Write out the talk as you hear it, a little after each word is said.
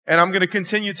And I'm going to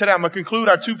continue today. I'm going to conclude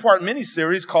our two-part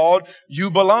mini-series called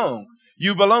You Belong.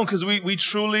 You belong because we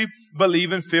truly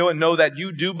believe and feel and know that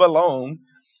you do belong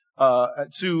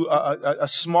to a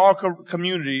small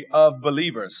community of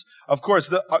believers. Of course,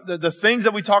 the things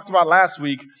that we talked about last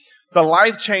week, the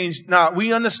life change. Now,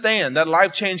 we understand that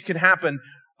life change can happen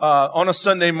on a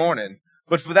Sunday morning.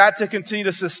 But for that to continue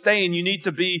to sustain, you need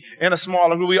to be in a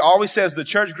smaller group. We always say as the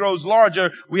church grows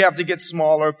larger, we have to get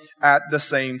smaller at the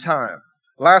same time.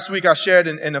 Last week I shared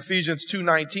in Ephesians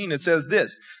 2:19, it says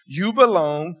this: you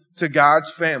belong to God's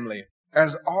family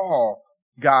as all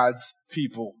God's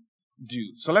people do.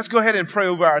 So let's go ahead and pray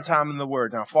over our time in the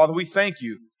Word. Now, Father, we thank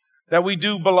you that we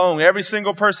do belong. Every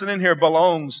single person in here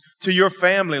belongs to your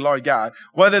family, Lord God.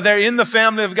 Whether they're in the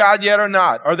family of God yet or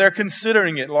not, or they're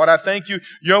considering it, Lord, I thank you.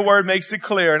 Your word makes it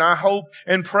clear, and I hope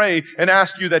and pray and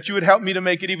ask you that you would help me to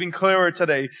make it even clearer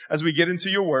today as we get into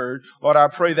your word. Lord, I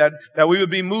pray that we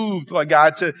would be moved, Lord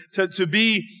God, to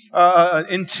be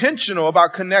intentional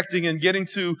about connecting and getting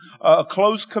to a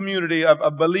close community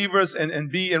of believers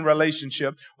and be in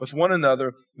relationship with one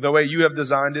another the way you have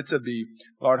designed it to be.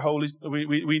 Lord,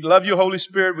 we love you, Holy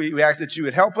Spirit. We ask that you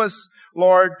would help us,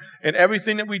 Lord, in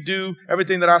everything that we do,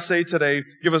 everything that I say today.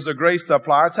 Give us the grace to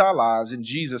apply it to our lives. In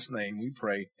Jesus' name we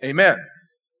pray. Amen.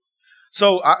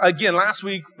 So again, last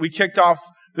week we kicked off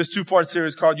this two-part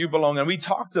series called You Belong, and I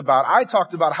talked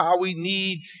about how we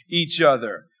need each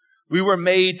other. We were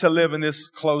made to live in this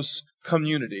close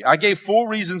community. I gave 4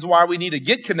 reasons why we need to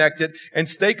get connected and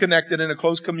stay connected in a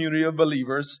close community of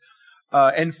believers.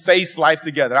 And face life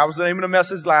together. That was the name of the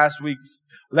message last week.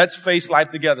 Let's face life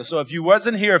together. So if you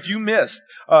wasn't here, if you missed,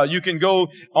 you can go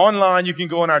online. You can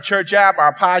go on our church app,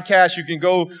 our podcast. You can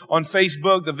go on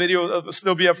Facebook. The video will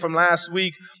still be up from last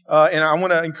week. And I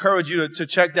want to encourage you to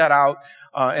check that out.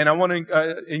 And I want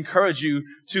to encourage you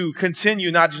to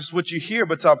continue not just what you hear,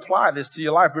 but to apply this to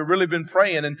your life. We've really been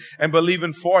praying and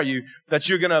believing for you that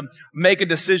you're going to make a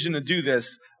decision to do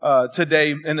this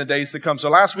today and the days to come. So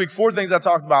last week, 4 things I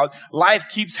talked about. Life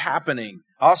keeps happening.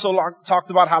 I also talked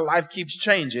about how life keeps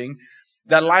changing,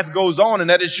 that life goes on, and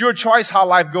that it's your choice how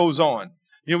life goes on.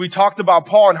 You know, we talked about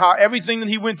Paul and how everything that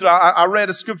he went through. I read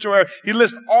a scripture where he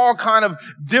lists all kind of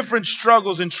different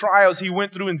struggles and trials he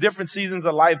went through in different seasons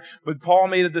of life. But Paul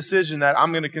made a decision that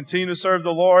I'm going to continue to serve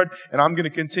the Lord, and I'm going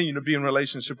to continue to be in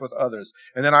relationship with others.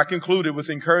 And then I concluded with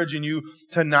encouraging you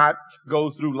to not go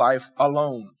through life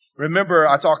alone. Remember,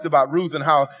 I talked about Ruth and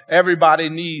how everybody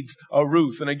needs a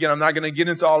Ruth. And again, I'm not going to get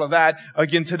into all of that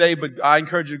again today, but I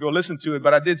encourage you to go listen to it.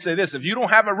 But I did say this: if you don't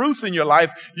have a Ruth in your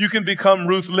life, you can become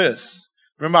ruthless.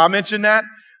 Remember I mentioned that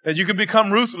you can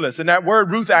become ruthless. And that word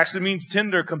Ruth actually means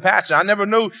tender compassion. I never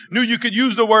knew you could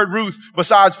use the word Ruth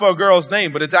besides for a girl's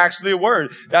name, but it's actually a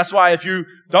word. That's why if you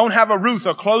don't have a Ruth,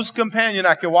 a close companion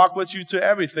that can walk with you to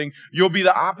everything, you'll be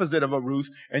the opposite of a Ruth,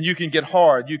 and you can get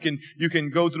hard. You can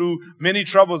go through many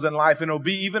troubles in life, and it'll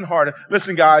be even harder.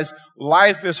 Listen, guys,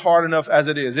 life is hard enough as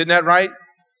it is. Isn't that right?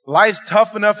 Life's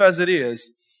tough enough as it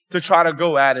is to try to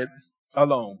go at it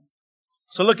alone.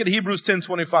 So look at Hebrews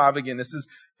 10:25 again. This is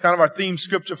kind of our theme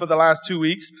scripture for the last 2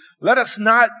 weeks. Let us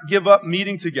not give up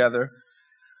meeting together,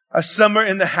 as some are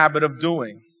in the habit of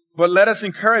doing, but let us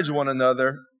encourage one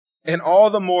another, and all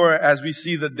the more as we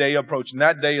see the day approaching.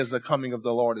 That day is the coming of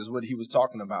the Lord, is what he was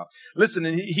talking about. Listen,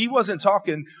 and he wasn't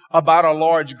talking about a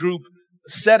large group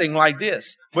setting like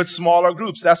this, but smaller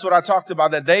groups. That's what I talked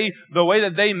about, that the way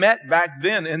that they met back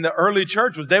then in the early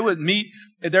church was they would meet.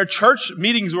 Their church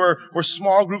meetings were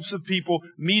small groups of people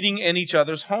meeting in each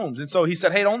other's homes. And so he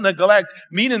said, hey, don't neglect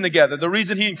meeting together. The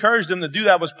reason he encouraged them to do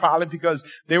that was probably because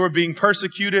they were being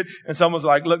persecuted. And someone was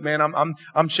like, look, man,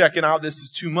 I'm checking out. This is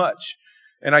too much.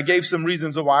 And I gave some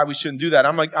reasons of why we shouldn't do that.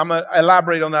 I'm going to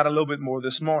elaborate on that a little bit more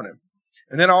this morning.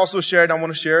 And then I also shared, I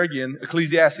want to share again,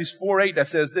 Ecclesiastes 4:8 that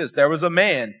says this: there was a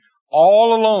man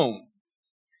all alone.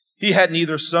 He had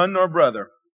neither son nor brother.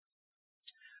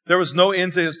 There was no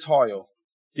end to his toil.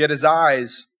 Yet his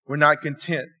eyes were not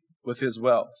content with his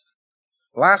wealth.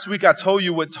 Last week I told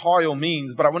you what toil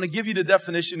means, but I want to give you the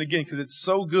definition again because it's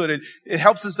so good. It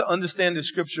helps us to understand the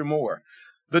scripture more.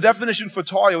 The definition for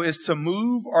toil is to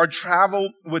move or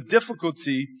travel with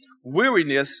difficulty,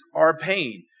 weariness, or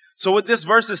pain. So what this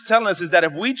verse is telling us is that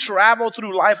if we travel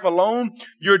through life alone,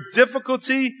 your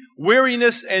difficulty,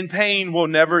 weariness, and pain will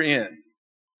never end.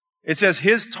 It says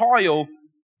his toil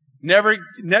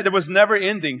there was never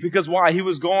ending, because why? He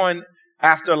was going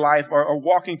after life or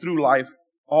walking through life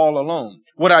all alone.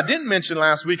 What I didn't mention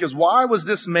last week is why was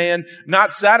this man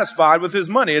not satisfied with his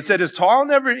money? It said his toil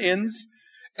never ends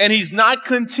and he's not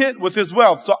content with his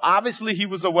wealth. So obviously he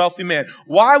was a wealthy man.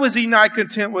 Why was he not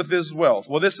content with his wealth?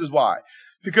 Well, this is why.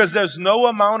 Because there's no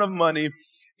amount of money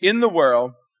in the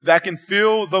world that can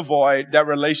fill the void that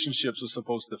relationships are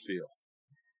supposed to fill.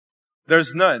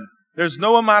 There's none. There's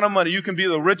no amount of money. You can be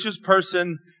the richest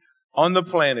person on the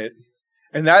planet,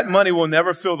 and that money will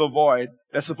never fill the void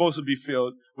that's supposed to be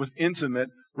filled with intimate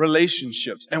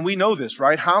relationships. And we know this,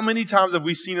 right? How many times have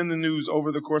we seen in the news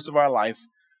over the course of our life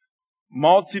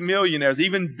multimillionaires,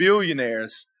 even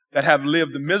billionaires, that have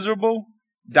lived miserable,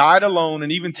 died alone,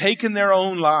 and even taken their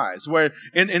own lives, where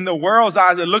in the world's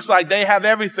eyes, it looks like they have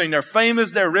everything. They're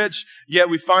famous, they're rich, yet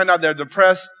we find out they're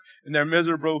depressed and they're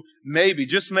miserable. Maybe,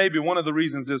 just maybe, one of the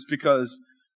reasons is because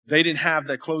they didn't have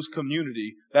that close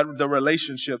community, that the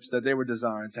relationships that they were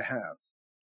designed to have.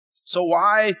 So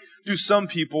why do some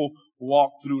people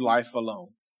walk through life alone?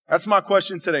 That's my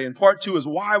question today. And part 2 is,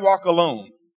 why walk alone?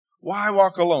 Why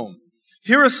walk alone?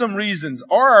 Here are some reasons,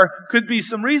 or could be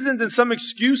some reasons and some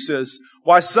excuses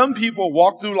why some people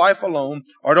walk through life alone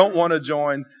or don't want to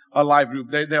join a life group.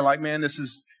 They're like, man, this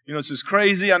is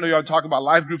crazy. I know y'all talk about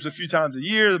life groups a few times a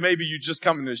year. Maybe you just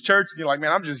come to this church and you're like,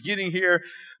 man, I'm just getting here.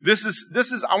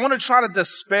 I want to try to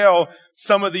dispel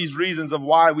some of these reasons of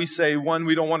why we say, one,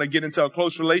 we don't want to get into a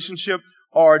close relationship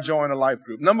or join a life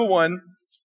group. Number 1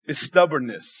 is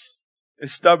stubbornness.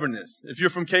 It's stubbornness. If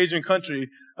you're from Cajun country,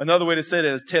 another way to say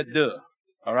that is tête deux.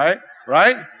 All right?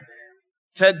 Right?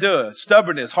 Tête deux.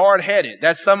 Stubbornness, hard-headed.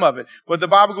 That's some of it. But the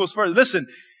Bible goes further. Listen,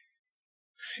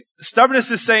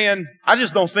 stubbornness is saying, I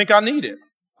just don't think I need it.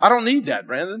 I don't need that,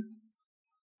 Brandon.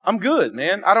 I'm good,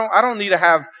 man. I don't need to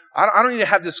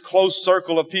have this close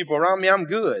circle of people around me. I'm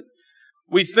good.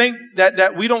 We think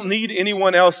that we don't need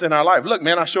anyone else in our life. Look,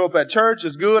 man, I show up at church.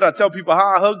 It's good. I tell people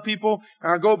how I hug people,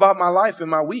 and I go about my life and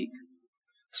my week.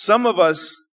 Some of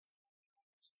us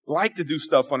like to do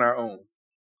stuff on our own.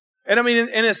 And I mean,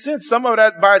 in a sense, some of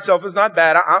that by itself is not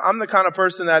bad. I'm the kind of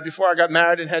person that before I got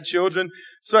married and had children,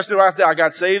 especially after I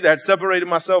got saved, I had separated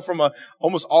myself from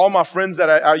almost all my friends that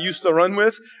I used to run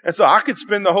with. And so I could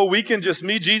spend the whole weekend just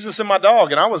me, Jesus, and my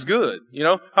dog, and I was good.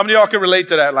 How many of y'all can relate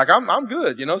to that? Like, I'm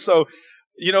good, so,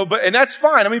 and that's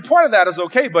fine. I mean, part of that is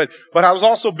okay, but I was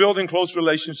also building close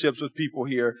relationships with people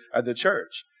here at the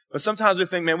church. But sometimes we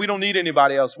think, man, we don't need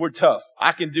anybody else. We're tough.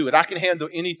 I can do it. I can handle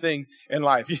anything in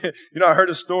life. I heard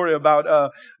a story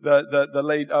about the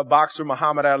late boxer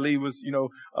Muhammad Ali was,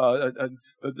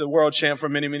 the world champ for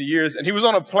many, many years. And he was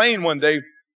on a plane one day,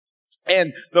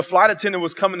 and the flight attendant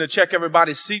was coming to check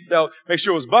everybody's seatbelt, make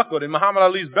sure it was buckled. And Muhammad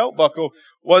Ali's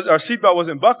seatbelt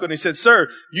wasn't buckled. And he said, sir,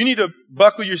 you need to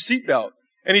buckle your seatbelt.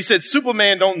 And he said,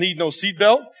 Superman don't need no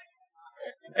seatbelt.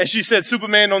 And she said,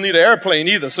 Superman don't need an airplane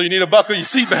either, so you need to buckle your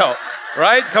seatbelt,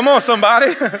 right? Come on,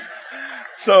 somebody.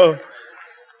 So,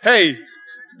 hey,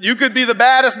 you could be the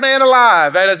baddest man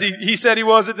alive, as he said he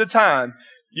was at the time.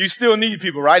 You still need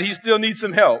people, right? He still needs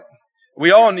some help.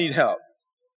 We all need help.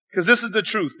 Because this is the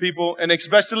truth, people, and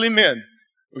especially men.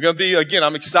 We're going to be, again,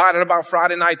 I'm excited about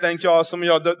Friday night. Thank y'all. Some of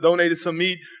y'all donated some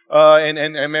meat.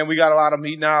 And man, we got a lot of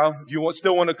meat now. If you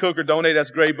still want to cook or donate, that's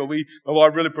great. But the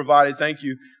Lord really provided. Thank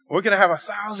you. We're going to have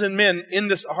 1,000 men in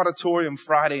this auditorium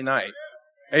Friday night.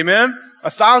 Amen?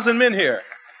 1,000 men here.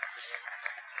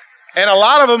 And a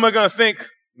lot of them are going to think,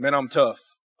 man, I'm tough.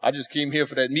 I just came here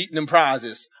for that meat and them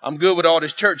prizes. I'm good with all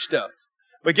this church stuff.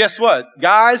 But guess what?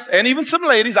 Guys, and even some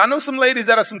ladies, I know some ladies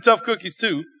that are some tough cookies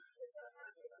too.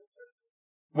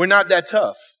 We're not that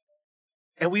tough.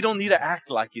 And we don't need to act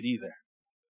like it either.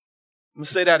 I'm going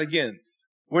to say that again.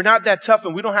 We're not that tough,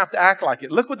 and we don't have to act like it.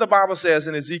 Look what the Bible says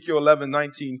in Ezekiel 11,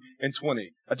 19, and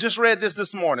 20. I just read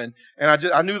this morning, and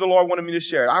I knew the Lord wanted me to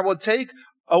share it. I will take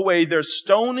away their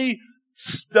stony,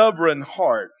 stubborn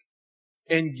heart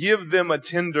and give them a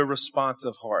tender,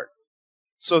 responsive heart.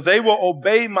 So they will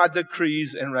obey my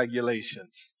decrees and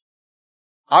regulations.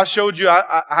 I showed you,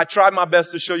 I tried my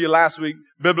best to show you last week,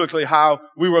 biblically, how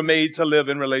we were made to live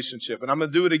in relationship. And I'm going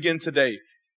to do it again today.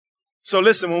 So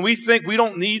listen, when we think we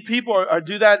don't need people or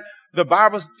do that, the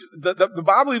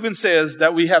Bible even says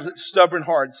that we have stubborn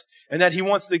hearts and that He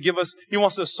wants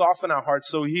to soften our hearts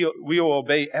so we will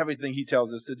obey everything He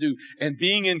tells us to do. And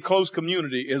being in close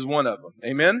community is one of them.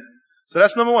 Amen? So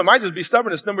that's number 1. It might just be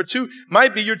stubbornness. Number 2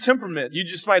 might be your temperament. You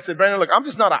just might say, Brandon, look, I'm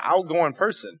just not an outgoing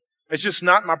person. It's just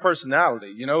not my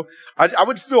personality, I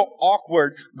would feel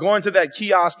awkward going to that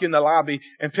kiosk in the lobby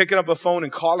and picking up a phone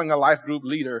and calling a life group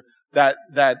leader that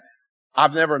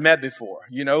I've never met before,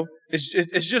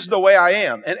 It's just the way I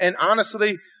am. And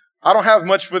honestly, I don't have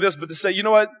much for this, but to say, you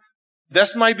know what?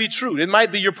 This might be true. It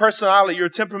might be your personality, your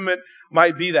temperament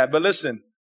might be that. But listen,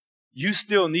 you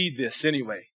still need this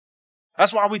anyway.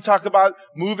 That's why we talk about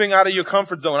moving out of your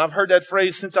comfort zone. I've heard that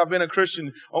phrase since I've been a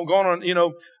Christian. I'm going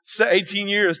on, 18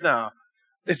 years now.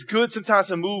 It's good sometimes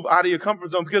to move out of your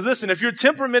comfort zone because listen, if your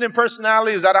temperament and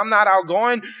personality is that I'm not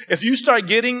outgoing, if you start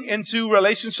getting into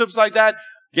relationships like that,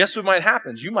 guess what might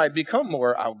happen? You might become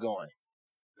more outgoing.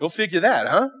 Go figure that,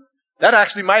 huh? That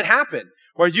actually might happen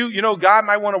where God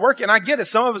might want to work. And I get it.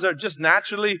 Some of us are just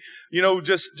naturally,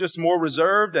 just more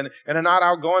reserved and are not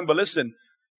outgoing. But listen,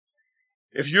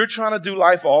 if you're trying to do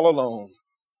life all alone,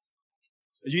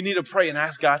 you need to pray and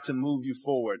ask God to move you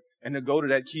forward and to go to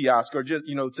that kiosk or just,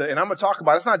 and I'm going to talk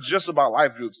about, it's not just about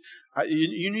life groups.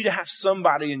 You need to have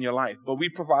somebody in your life, but we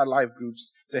provide life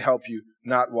groups to help you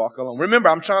not walk alone. Remember,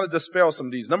 I'm trying to dispel some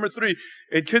of these. Number 3,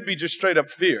 it could be just straight up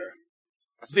fear.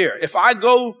 Fear. If I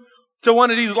go to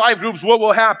one of these life groups, what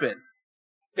will happen?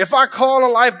 If I call a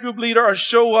life group leader or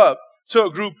show up to a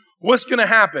group, what's going to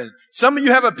happen? Some of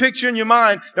you have a picture in your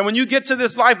mind that when you get to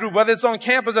this life group, whether it's on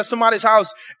campus or somebody's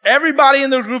house, everybody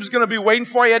in the group is going to be waiting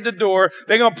for you at the door.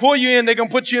 They're going to pull you in. They're going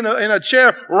to put you in a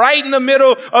chair right in the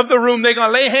middle of the room. They're going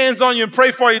to lay hands on you and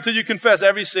pray for you till you confess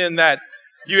every sin that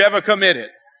you ever committed.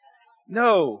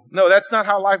 No, that's not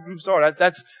how life groups are.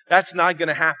 That's not going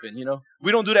to happen.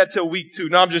 We don't do that till week 2.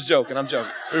 No, I'm just joking.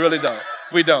 We really don't.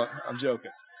 We don't. I'm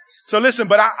joking. So listen,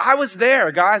 but I was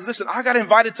there, guys. Listen, I got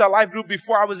invited to a life group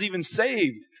before I was even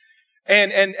saved.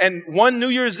 And one New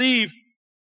Year's Eve,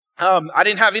 I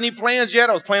didn't have any plans yet.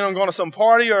 I was planning on going to some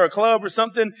party or a club or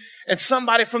something. And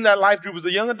somebody from that life group, it was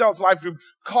a young adults life group,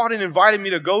 called and invited me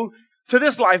to go to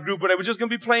this life group where they were just going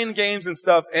to be playing games and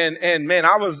stuff. And man,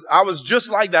 I was just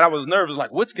like that. I was nervous.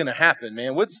 Like, what's going to happen,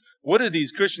 man? What are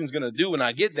these Christians going to do when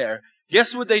I get there?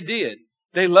 Guess what they did?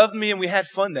 They loved me and we had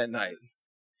fun that night.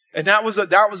 And that was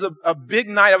a big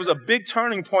night. It was a big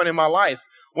turning point in my life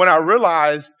when I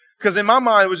realized, because in my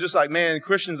mind it was just like, man,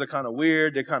 Christians are kind of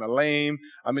weird. They're kind of lame.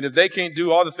 I mean, if they can't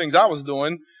do all the things I was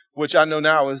doing, which I know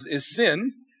now is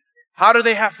sin, how do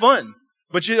they have fun?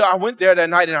 But I went there that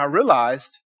night and I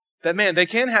realized that, man, they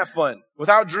can have fun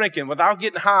without drinking, without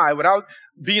getting high, without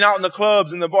being out in the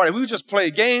clubs and the bar. We just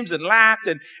played games and laughed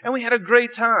and we had a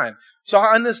great time. So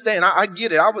I understand. I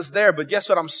get it. I was there, but guess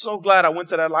what? I'm so glad I went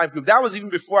to that life group. That was even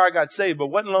before I got saved, but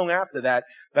wasn't long after that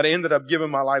I ended up giving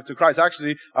my life to Christ.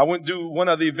 Actually, I went do one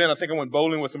other event. I think I went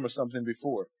bowling with him or something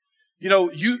before.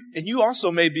 You also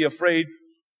may be afraid.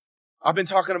 I've been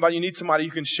talking about you need somebody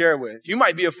you can share with. You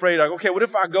might be afraid, like, okay, what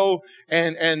if I go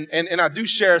and I do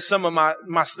share some of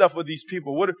my stuff with these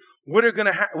people? What's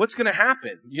gonna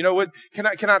happen?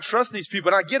 Can I trust these people?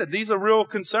 And I get it. These are real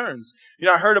concerns.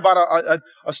 I heard about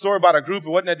a story about a group. It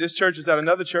wasn't at this church. It's at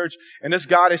another church. And this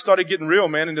guy, they started getting real,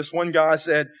 man. And this one guy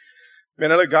said,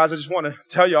 man, look, guys, I just want to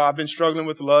tell y'all I've been struggling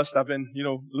with lust. I've been,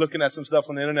 looking at some stuff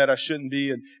on the internet I shouldn't be.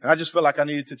 And I just feel like I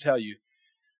needed to tell you.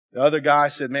 The other guy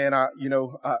said, man,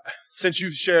 since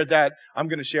you've shared that, I'm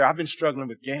going to share. I've been struggling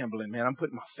with gambling, man. I'm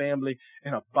putting my family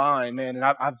in a bind, man. And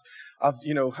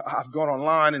I've gone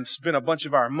online and spent a bunch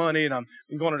of our money, and I'm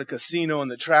going to the casino and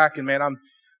the track, and man,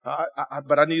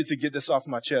 but I needed to get this off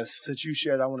my chest. Since you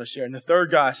shared, I want to share. And the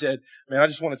third guy said, man, I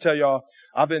just want to tell y'all,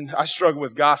 I struggle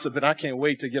with gossip and I can't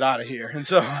wait to get out of here. And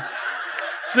so,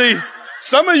 see,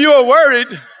 some of you are worried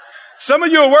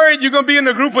you're going to be in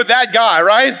the group with that guy,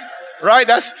 right? Right?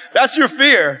 That's your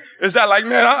fear. Is that like,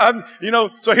 man,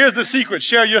 so here's the secret.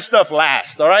 Share your stuff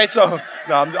last. All right. So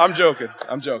no, I'm joking.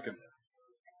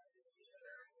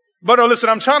 But no, listen,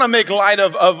 I'm trying to make light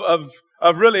of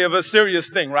a serious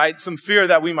thing, right? Some fear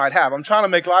that we might have. I'm trying to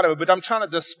make light of it, but I'm trying to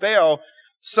dispel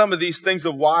some of these things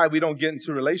of why we don't get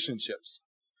into relationships.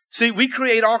 See, we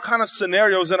create all kind of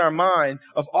scenarios in our mind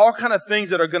of all kind of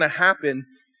things that are going to happen.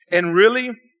 And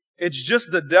really, it's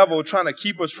just the devil trying to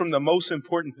keep us from the most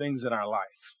important things in our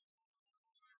life.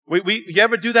 You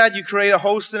ever do that? You create a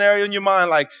whole scenario in your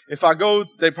mind, like, if I go,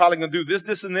 they're probably going to do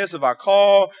this, and this. If I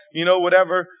call,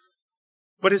 whatever.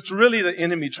 But it's really the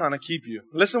enemy trying to keep you.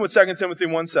 Listen with 2 Timothy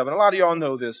 1:7. A lot of y'all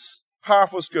know this.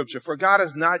 Powerful scripture. For God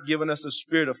has not given us a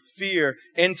spirit of fear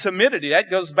and timidity.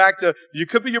 That goes back to, you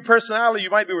could be your personality,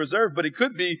 you might be reserved, but it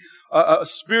could be a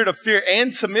spirit of fear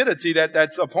and timidity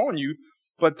that's upon you.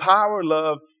 But power,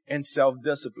 love, and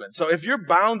self-discipline. So if you're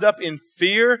bound up in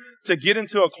fear to get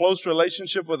into a close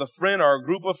relationship with a friend or a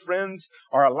group of friends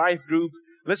or a life group,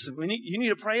 listen, you need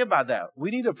to pray about that.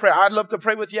 We need to pray. I'd love to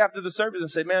pray with you after the service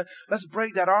and say, man, let's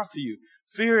break that off for you.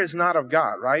 Fear is not of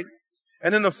God, right?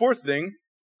 And then the fourth thing,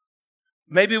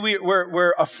 maybe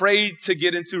we're afraid to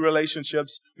get into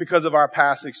relationships because of our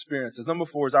past experiences. Number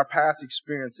 4 is our past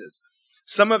experiences.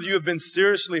 Some of you have been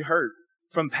seriously hurt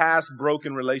from past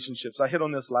broken relationships. I hit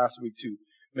on this last week too.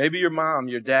 Maybe your mom,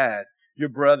 your dad, your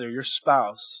brother, your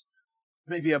spouse,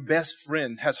 maybe a best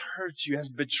friend has hurt you, has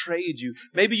betrayed you.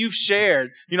 Maybe you've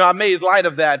shared, I made light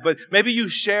of that, but maybe you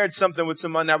shared something with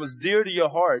someone that was dear to your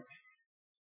heart.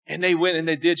 And they went and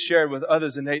they did share it with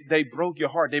others, and they broke your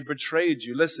heart. They betrayed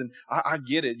you. Listen, I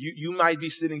get it. You might be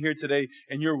sitting here today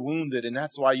and you're wounded, and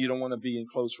that's why you don't want to be in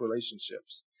close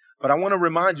relationships. But I want to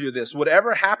remind you of this.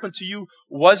 Whatever happened to you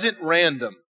wasn't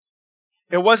random.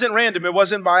 It wasn't random. It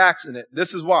wasn't by accident.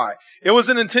 This is why. It was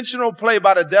an intentional play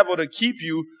by the devil to keep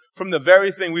you from the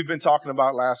very thing we've been talking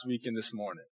about last week and this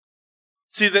morning.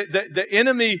 See, the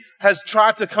enemy has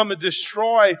tried to come and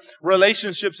destroy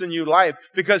relationships in your life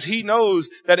because he knows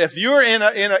that if you're in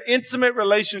an intimate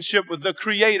relationship with the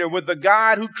Creator, with the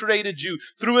God who created you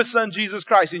through His Son, Jesus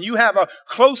Christ, and you have a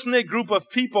close-knit group of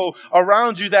people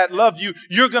around you that love you,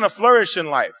 you're going to flourish in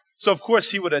life. So, of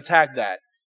course, he would attack that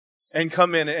and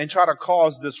come in and try to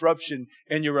cause disruption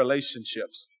in your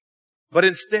relationships. But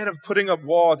instead of putting up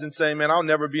walls and saying, man, I'll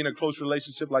never be in a close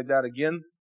relationship like that again,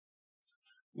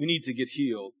 we need to get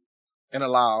healed and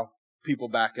allow people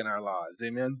back in our lives.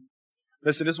 Amen.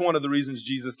 Listen, this is one of the reasons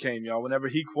Jesus came, y'all. Whenever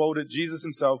Jesus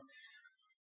himself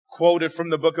quoted from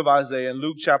the book of Isaiah in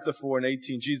Luke chapter 4 and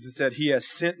 18, Jesus said, he has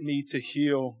sent me to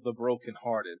heal the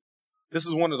brokenhearted. This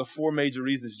is one of the four major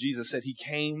reasons Jesus said he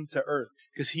came to earth,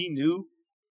 because he knew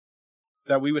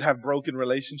that we would have broken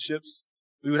relationships.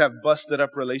 We would have busted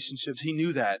up relationships. He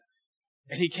knew that.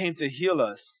 And he came to heal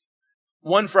us.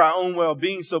 One, for our own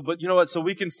well-being, but you know what? So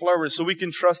we can flourish, so we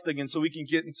can trust again, so we can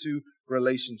get into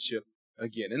relationship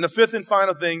again. And the fifth and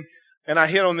final thing, and I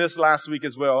hit on this last week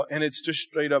as well, and it's just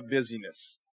straight up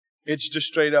busyness. It's just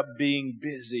straight up being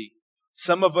busy.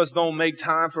 Some of us don't make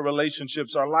time for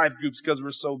relationships or life groups because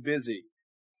we're so busy.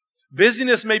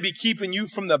 Busyness may be keeping you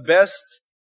from the best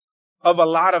of a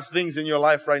lot of things in your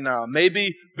life right now.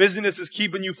 Maybe busyness is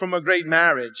keeping you from a great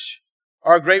marriage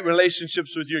or great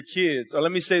relationships with your kids. Or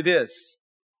let me say this.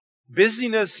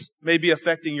 Busyness may be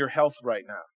affecting your health right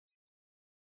now.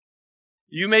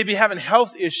 You may be having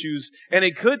health issues, and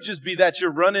it could just be that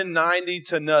you're running 90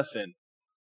 to nothing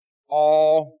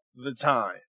all the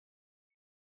time,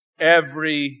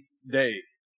 every day.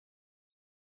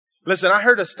 Listen, I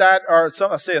heard a stat,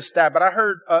 but I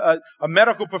heard a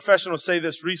medical professional say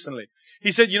this recently.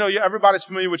 He said, everybody's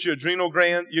familiar with your adrenal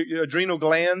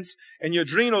glands, and your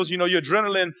adrenals, your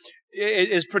adrenaline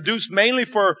is produced mainly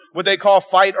for what they call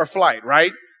fight or flight,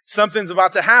 right? Something's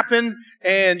about to happen,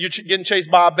 and you're getting chased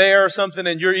by a bear or something,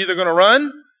 and you're either going to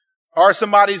run, or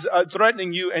somebody's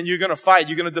threatening you, and you're going to fight.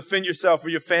 You're going to defend yourself or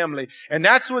your family. And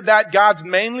that's what God's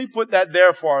mainly put that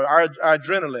there for, our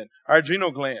adrenaline, our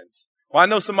adrenal glands. Well, I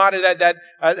know somebody that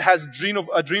has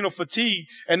adrenal fatigue,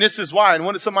 and this is why. And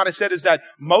what somebody said is that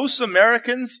most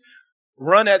Americans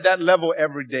run at that level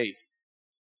every day.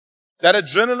 That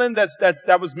adrenaline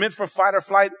that was meant for fight or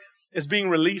flight is being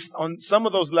released on some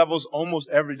of those levels almost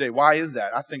every day. Why is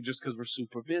that? I think just because we're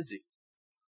super busy.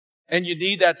 And you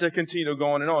need that to continue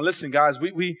going and on. Listen, guys,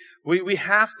 we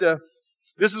have to.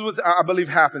 This is what I believe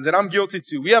happens, and I'm guilty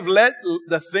too. We have let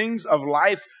the things of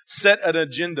life set an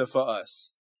agenda for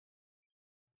us.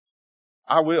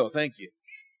 I will. Thank you.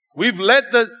 We've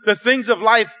let the things of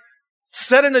life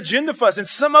set an agenda for us, and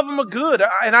some of them are good.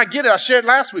 And I get it. I shared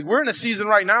last week. We're in a season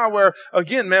right now where,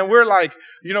 again, man, we're like,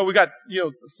 we got,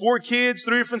 4 kids,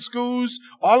 3 different schools,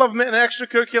 all of them in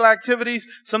extracurricular activities.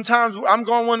 Sometimes I'm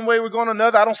going one way, we're going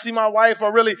another. I don't see my wife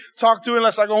or really talk to her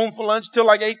unless I go home for lunch till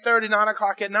like 8:30, 9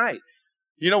 o'clock at night.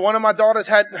 One of my daughters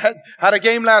had a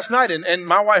game last night, and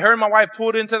her and my wife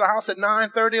pulled into the house at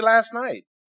 9:30 last night.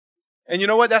 And you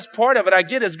know what? That's part of it. I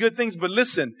get it's good things, but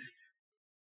listen,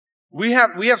 we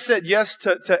have said yes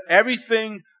to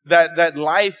everything that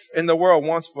life in the world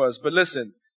wants for us. But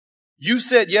listen, you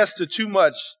said yes to too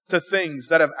much to things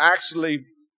that have actually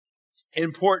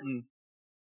important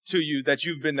to you that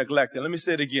you've been neglecting. Let me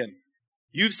say it again.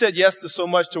 You've said yes to so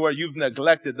much to where you've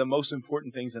neglected the most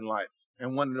important things in life.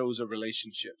 And one of those are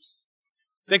relationships.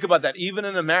 Think about that. Even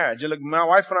in a marriage, look, my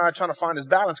wife and I are trying to find this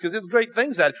balance because it's great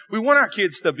things that we want our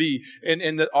kids to be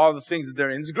in all the things that they're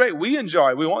in. It's great. We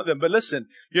enjoy it. We want them. But listen,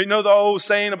 the old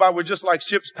saying about we're just like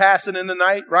ships passing in the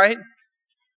night, right?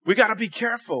 We got to be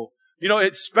careful.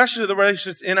 Especially the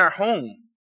relationships in our home.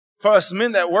 For us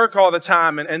men that work all the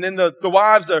time and then the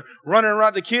wives are running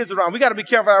around, the kids around. We got to be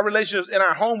careful our relationships in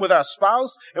our home with our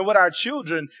spouse and with our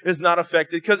children is not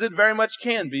affected, because it very much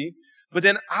can be. But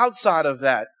then outside of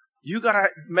that, you got to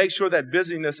make sure that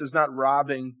busyness is not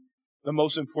robbing the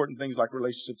most important things like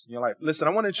relationships in your life. Listen,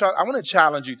 I want to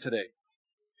challenge you today.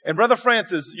 And Brother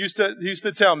Francis used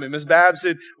to tell me, Miss Babs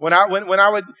said, when I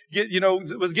would get,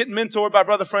 was getting mentored by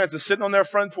Brother Francis sitting on their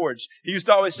front porch, he used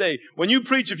to always say, when you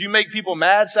preach, if you make people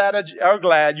mad, sad, or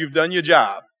glad, you've done your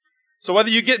job. So whether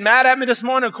you get mad at me this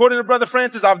morning, according to Brother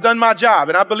Francis, I've done my job.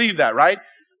 And I believe that, right?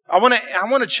 I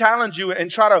want to challenge you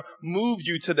and try to move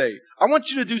you today. I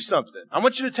want you to do something. I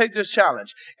want you to take this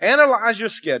challenge. Analyze your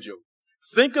schedule.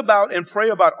 Think about and pray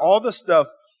about all the stuff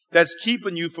that's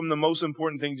keeping you from the most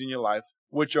important things in your life,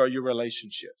 which are your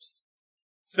relationships.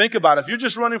 Think about it. If you're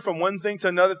just running from one thing to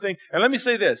another thing, and let me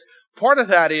say this, part of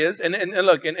that is, and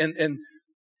look,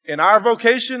 in our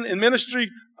vocation, in ministry,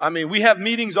 I mean, we have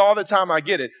meetings all the time. I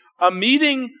get it. A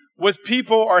meeting with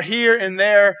people or here and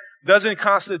there doesn't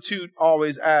constitute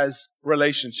always as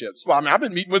relationships. Well, I mean, I've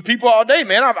been meeting with people all day,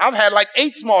 man. I've had like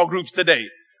 8 small groups today.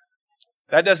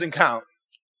 That doesn't count.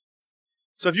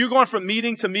 So if you're going from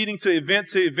meeting to meeting to event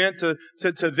to event to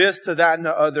this, to that, and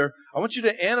the other, I want you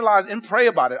to analyze and pray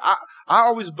about it. I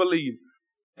always believe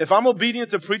if I'm obedient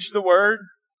to preach the word,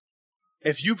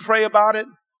 if you pray about it,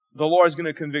 the Lord is going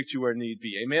to convict you where need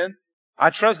be. Amen? I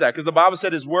trust that because the Bible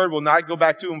said his word will not go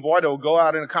back to him void. It will go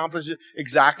out and accomplish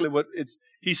exactly what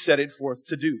he set it forth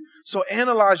to do. So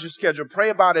analyze your schedule. Pray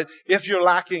about it if you're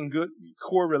lacking good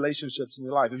core relationships in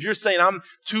your life. If you're saying, I'm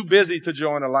too busy to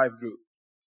join a life group,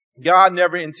 God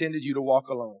never intended you to walk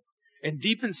alone. And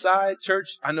deep inside,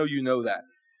 church, I know you know that.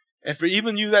 And for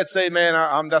even you that say,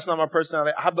 man, that's not my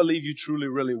personality, I believe you truly,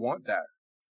 really want that.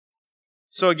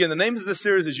 So again, the name of this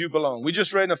series is You Belong. We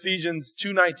just read in Ephesians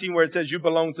 2:19 where it says you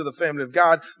belong to the family of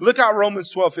God. Look how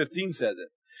Romans 12:15 says it.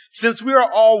 Since we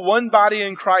are all one body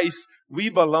in Christ, we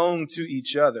belong to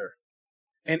each other.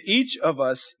 And each of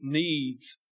us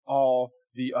needs all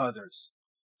the others.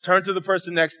 Turn to the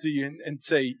person next to you and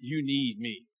say, you need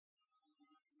me.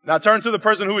 Now turn to the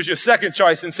person who is your second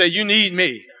choice and say, you need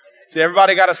me. See,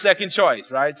 everybody got a second choice,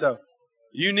 right? So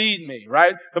you need me,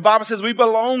 right? The Bible says we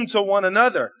belong to one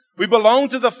another. We belong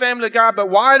to the family of God, but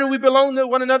why do we belong to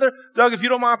one another? Doug, if you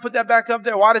don't mind, put that back up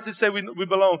there. Why does it say we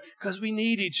belong? Because we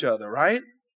need each other, right?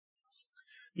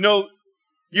 You know,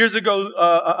 years ago,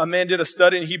 a man did a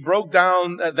study and he broke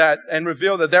down that and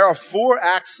revealed that there are 4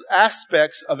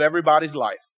 aspects of everybody's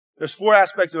life. There's 4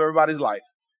 aspects of everybody's life.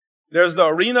 There's the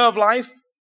arena of life.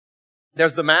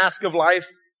 There's the mask of life.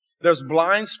 There's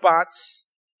blind spots.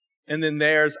 And then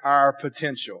there's our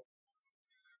potential.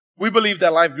 We believe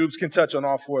that life groups can touch on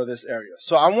all 4 of this area.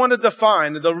 So I want to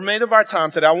define the remainder of our time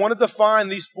today. I want to define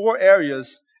these 4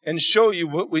 areas and show you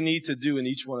what we need to do in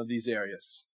each one of these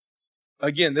areas.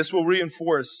 Again, this will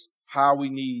reinforce how we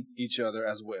need each other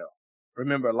as well.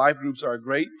 Remember, life groups are a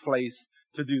great place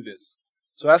to do this.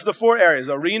 So that's the 4 areas: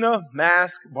 arena,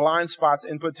 mask, blind spots,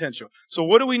 and potential. So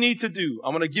what do we need to do?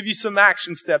 I'm going to give you some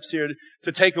action steps here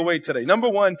to take away today. Number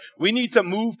 1, we need to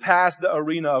move past the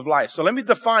arena of life. So let me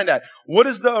define that. What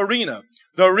is the arena?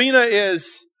 The arena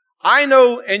is I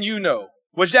know and you know,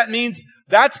 which that means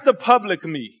that's the public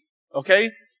me. Okay?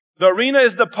 The arena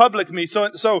is the public me.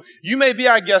 So you may be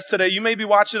our guest today. You may be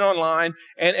watching online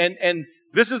and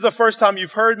this is the first time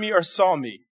you've heard me or saw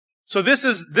me. So this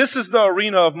is the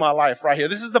arena of my life right here.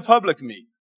 This is the public me.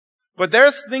 But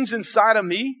there's things inside of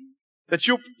me that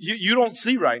you don't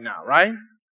see right now, right?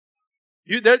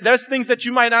 There's things that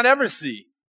you might not ever see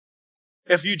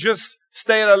if you just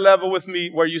stay at a level with me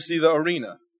where you see the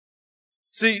arena.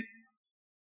 See,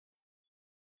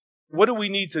 what do we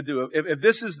need to do? If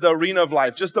this is the arena of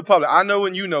life, just the public, I know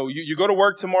and you know, you go to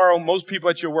work tomorrow, most people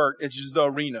at your work, it's just the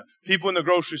arena. People in the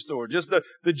grocery store, just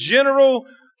the general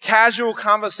casual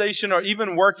conversation or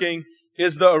even working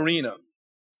is the arena.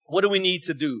 What do we need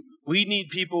to do? We need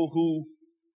people who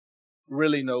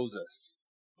really knows us,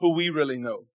 who we really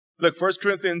know. Look, 1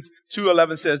 Corinthians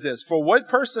 2:11 says this, for what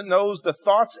person knows the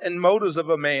thoughts and motives of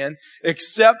a man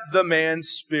except the man's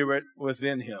spirit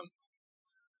within him?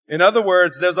 In other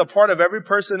words, there's a part of every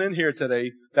person in here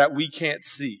today that we can't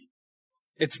see.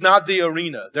 It's not the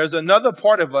arena. There's another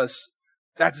part of us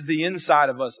that's the inside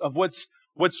of us, of what's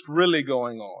really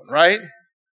going on, right?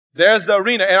 There's the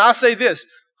arena. And I'll say this,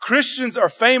 Christians are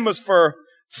famous for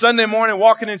Sunday morning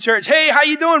walking in church. Hey, how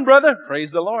you doing, brother?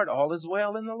 Praise the Lord. All is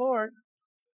well in the Lord.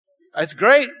 It's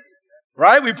great,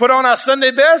 right? We put on our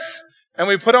Sunday best and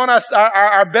we put on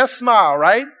our best smile,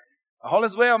 right? All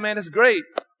is well, man. It's great.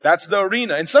 That's the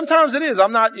arena. And sometimes it is.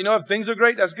 I'm not, if things are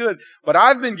great, that's good. But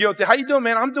I've been guilty. How you doing,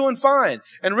 man? I'm doing fine.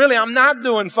 And really, I'm not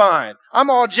doing fine. I'm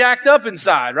all jacked up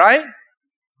inside, right?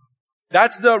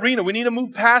 That's the arena. We need to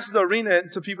move past the arena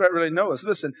to people that really know us.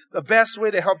 Listen, the best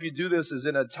way to help you do this is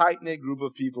in a tight-knit group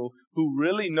of people who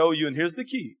really know you. And here's the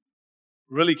key.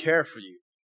 Really care for you.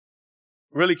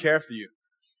 Really care for you.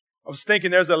 I was thinking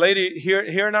there's a lady here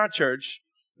in our church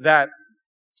that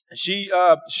she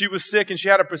was sick and she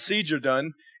had a procedure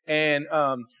done. And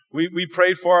we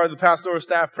prayed for her. The pastoral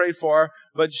staff prayed for her.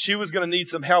 But she was going to need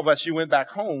some help as she went back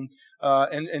home.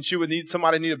 and she would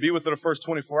somebody need to be with her the first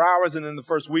 24 hours. And then the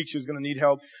first week, she was going to need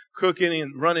help cooking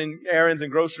and running errands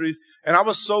and groceries. And I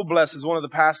was so blessed as one of the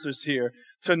pastors here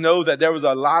to know that there was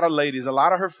a lot of ladies, a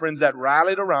lot of her friends that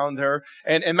rallied around her.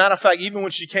 And matter of fact, even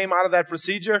when she came out of that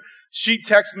procedure, she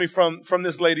texted me from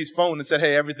this lady's phone and said,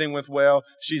 hey, everything went well.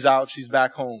 She's out. She's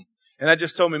back home. And that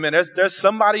just told me, man, there's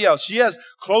somebody else. She has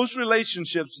close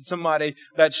relationships with somebody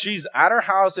that she's at her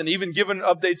house and even given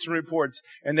updates and reports.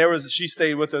 And she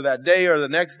stayed with her that day or the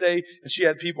next day, and she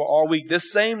had people all week.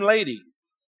 This same lady,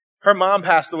 her mom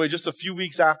passed away just a few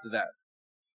weeks after that.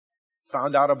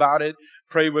 Found out about it,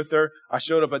 prayed with her. I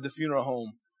showed up at the funeral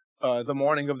home the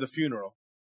morning of the funeral.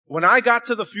 When I got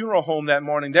to the funeral home that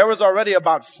morning, there was already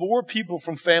about 4 people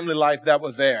from Family Life that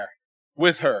were there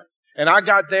with her. And I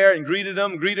got there and greeted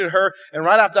her. And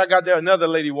right after I got there, another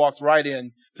lady walked right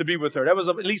in to be with her. There was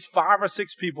at least 5 or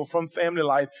 6 people from Family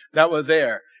Life that were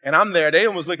there. And I'm there. They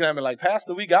was looking at me like,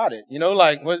 Pastor, we got it.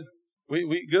 Like, what?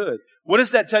 We good. What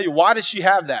does that tell you? Why did she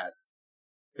have that?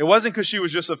 It wasn't because she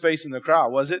was just a face in the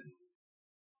crowd, was it?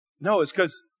 No, it's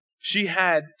because she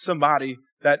had somebody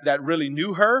that really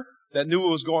knew her, that knew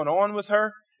what was going on with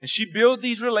her. And she built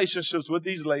these relationships with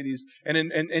these ladies. And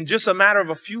in just a matter of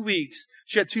a few weeks,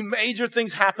 she had 2 major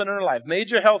things happen in her life.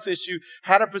 Major health issue,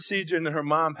 had a procedure, and then her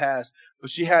mom passed. But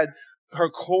she had her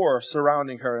core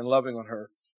surrounding her and loving on her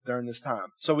during this time.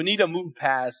 So we need to move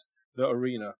past the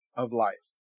arena of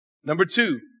life. Number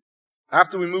 2,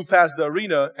 after we move past the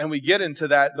arena and we get into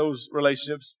those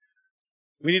relationships,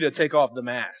 we need to take off the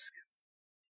mask.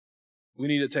 We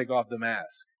need to take off the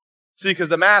mask. See, because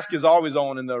the mask is always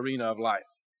on in the arena of life.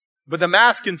 But the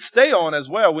mask can stay on as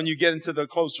well when you get into the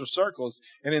closer circles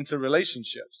and into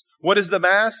relationships. What is the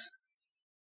mask?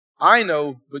 I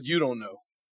know, but you don't know.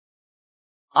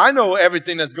 I know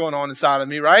everything that's going on inside of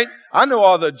me, right? I know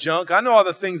all the junk. I know all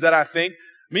the things that I think.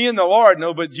 Me and the Lord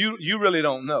know, but you really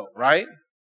don't know, right?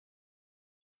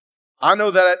 I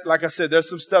know that, like I said, there's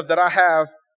some stuff that I have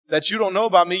that you don't know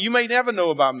about me. You may never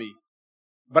know about me,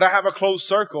 but I have a close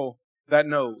circle that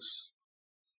knows.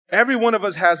 Every one of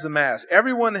us has a mask.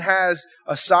 Everyone has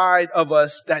a side of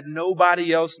us that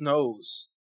nobody else knows.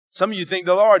 Some of you think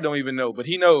the Lord don't even know, but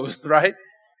He knows, right?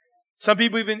 Some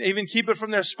people even keep it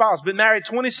from their spouse. Been married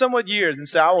 20-somewhat years and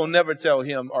say, I will never tell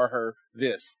him or her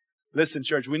this. Listen,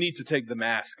 church, we need to take the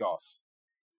mask off.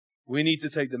 We need to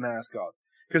take the mask off.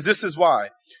 Because this is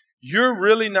why. You're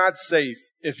really not safe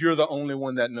if you're the only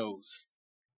one that knows.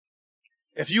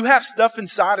 If you have stuff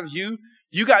inside of you,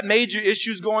 you got major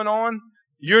issues going on,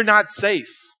 you're not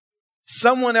safe.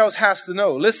 Someone else has to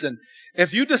know. Listen,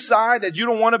 if you decide that you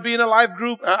don't want to be in a life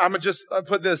group, I'm going to just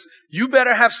put this. You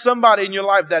better have somebody in your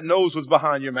life that knows what's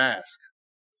behind your mask.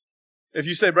 If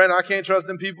you say, Brandon, I can't trust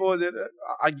them people,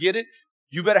 I get it.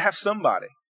 You better have somebody.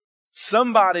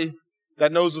 Somebody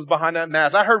that knows what's behind that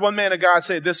mask. I heard one man of God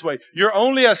say it this way. You're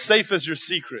only as safe as your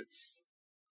secrets.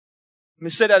 Let me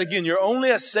say that again. You're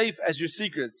only as safe as your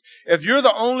secrets. If you're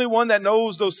the only one that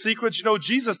knows those secrets,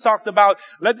 Jesus talked about,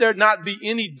 let there not be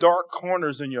any dark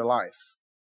corners in your life.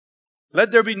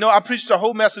 Let there be I preached a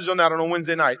whole message on that on a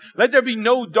Wednesday night. Let there be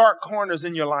no dark corners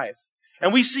in your life.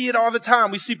 And we see it all the time.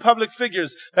 We see public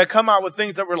figures that come out with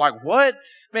things that we're like, what?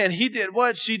 Man, he did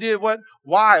what? She did what?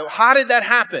 Why? How did that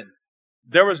happen?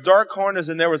 There was dark corners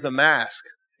and there was a mask.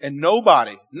 And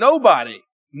nobody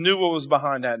knew what was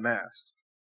behind that mask.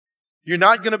 You're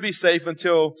not going to be safe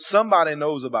until somebody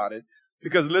knows about it.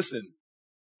 Because listen,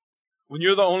 when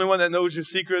you're the only one that knows your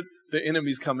secret, the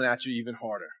enemy's coming at you even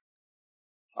harder.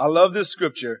 I love this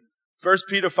scripture, 1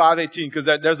 Peter 5:18, because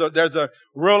there's a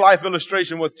real life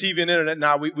illustration with TV and internet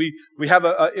now. We have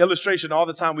an illustration all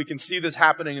the time. We can see this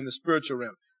happening in the spiritual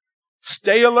realm.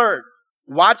 Stay alert.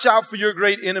 Watch out for your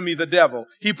great enemy, the devil.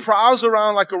 He prowls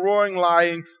around like a roaring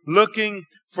lion, looking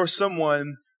for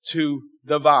someone to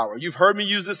devour. You've heard me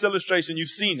use this illustration. You've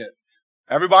seen it.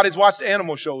 Everybody's watched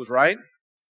animal shows, right?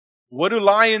 What do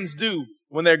lions do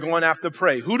when they're going after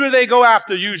prey? Who do they go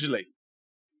after usually?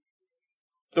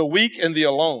 The weak and the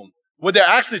alone. What they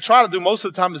actually try to do most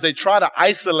of the time is they try to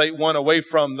isolate one away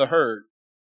from the herd.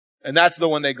 And that's the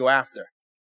one they go after.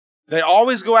 They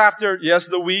always go after, yes,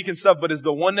 the weak and stuff, but it's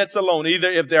the one that's alone. Either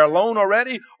if they're alone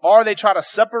already, or they try to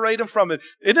separate them from it.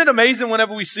 Isn't it amazing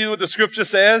whenever we see what the scripture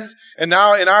says? And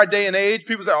now in our day and age,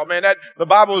 people say, oh man, the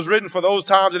Bible was written for those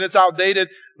times and it's outdated.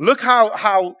 Look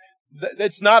how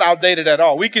it's not outdated at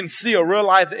all. We can see a real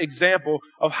life example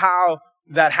of how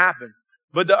that happens.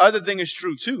 But the other thing is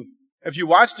true too. If you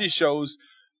watch these shows,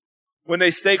 when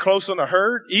they stay close on a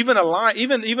herd, even a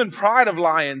lion, even pride of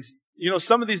lions,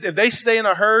 some of these, if they stay in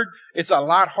a herd, it's a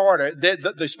lot harder.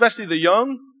 Especially the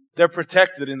young, they're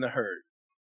protected in the herd.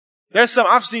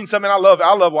 I've seen some, and I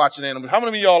love watching animals. How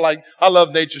many of y'all I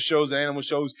love nature shows and animal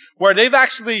shows where they've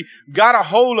actually got a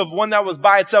hold of one that was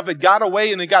by itself. It got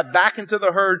away and it got back into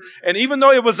the herd. And even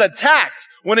though it was attacked,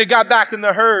 when it got back in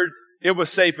the herd, it was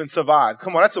safe and survived.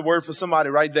 Come on, that's a word for somebody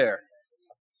right there.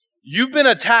 You've been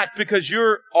attacked because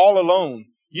you're all alone.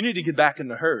 You need to get back in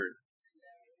the herd.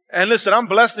 And listen, I'm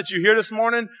blessed that you're here this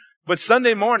morning, but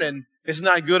Sunday morning is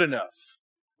not good enough.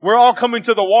 We're all coming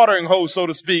to the watering hole, so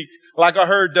to speak, like a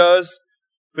herd does.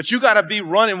 But you got to be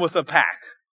running with a pack.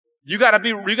 You got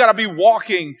to be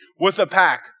walking with a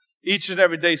pack each and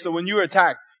every day. So when you're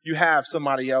attacked, you have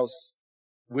somebody else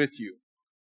with you.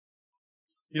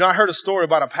 You know, I heard a story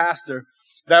about a pastor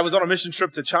that was on a mission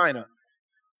trip to China.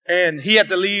 And he had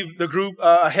to leave the group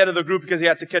ahead of the group because he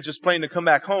had to catch his plane to come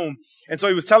back home. And so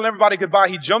he was telling everybody goodbye.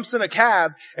 He jumps in a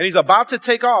cab and he's about to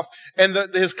take off. And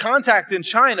his contact in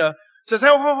China says, hey,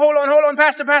 hold on,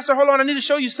 Pastor, hold on. I need to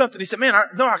show you something. He said, man, I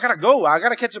gotta go. I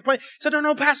gotta catch a plane. He said,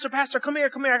 no, Pastor, come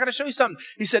here. I gotta show you something.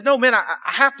 He said, no, man, I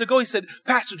have to go. He said,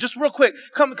 Pastor, just real quick,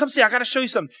 come see. I gotta show you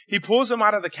something. He pulls him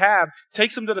out of the cab,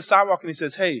 takes him to the sidewalk, and he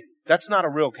says, hey, that's not a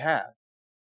real cab.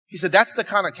 He said, that's the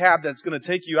kind of cab that's going to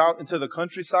take you out into the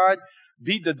countryside,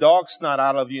 beat the dog snot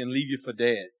out of you, and leave you for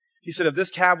dead. He said, if this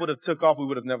cab would have took off, we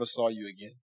would have never saw you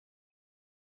again.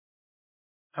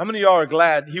 How many of y'all are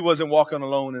glad he wasn't walking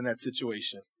alone in that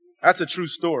situation? That's a true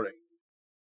story.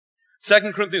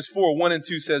 2 Corinthians 4, 1 and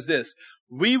 2 says this,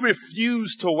 we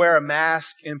refuse to wear a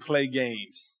mask and play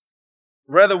games.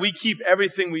 Rather, we keep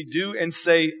everything we do and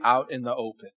say out in the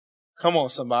open. Come on,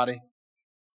 somebody.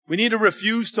 We need to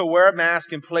refuse to wear a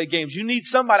mask and play games. You need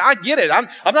somebody. I get it. I'm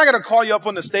not going to call you up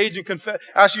on the stage and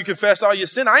ask you to confess all your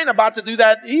sin. I ain't about to do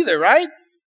that either, right?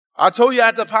 I told you I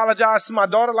had to apologize to my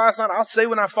daughter last night. I'll say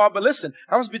when I fall, but listen,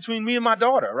 that was between me and my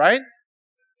daughter, right?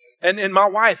 And my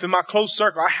wife, in my close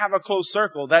circle. I have a close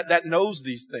circle that knows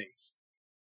these things.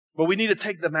 But we need to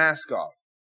take the mask off.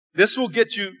 This will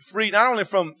get you free not only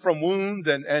from wounds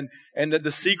and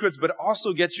the secrets, but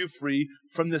also get you free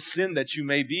from the sin that you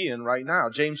may be in right now.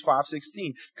 James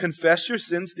 5:16. Confess your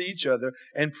sins to each other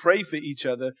and pray for each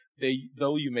other,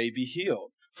 though you may be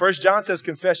healed. 1 John says,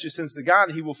 confess your sins to God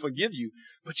and he will forgive you.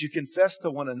 But you confess to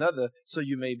one another so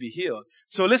you may be healed.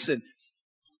 So listen,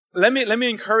 let me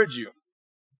encourage you.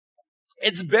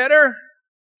 It's better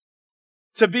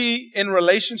to be in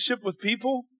relationship with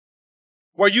people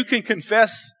where you can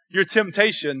confess your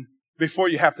temptation before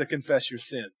you have to confess your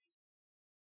sin.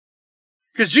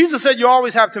 Because Jesus said you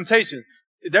always have temptation.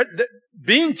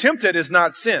 Being tempted is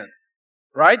not sin,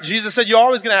 right? Jesus said you're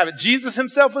always going to have it. Jesus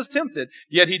himself was tempted,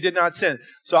 yet he did not sin.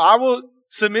 So I will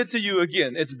submit to you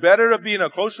again. It's better to be in a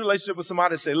close relationship with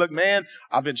somebody and say, look, man,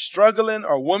 I've been struggling,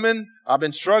 or woman, I've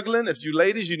been struggling. If you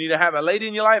ladies, you need to have a lady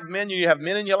in your life. Men, you need to have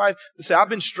men in your life to say, I've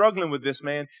been struggling with this,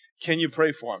 man. Can you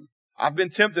pray for me? I've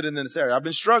been tempted in this area. I've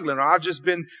been struggling, or I've just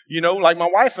been, like my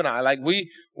wife and I,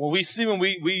 when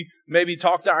we maybe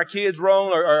talk to our kids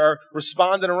wrong or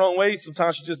respond in the wrong way,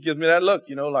 sometimes she just gives me that look,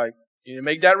 you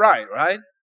make that right?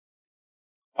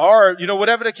 Or,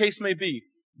 whatever the case may be,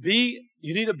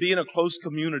 you need to be in a close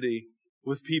community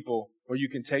with people where you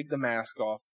can take the mask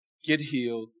off, get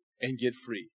healed, and get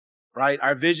free, right?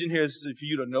 Our vision here is for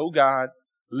you to know God,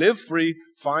 live free,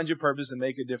 find your purpose, and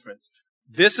make a difference.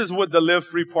 This is what the live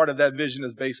free part of that vision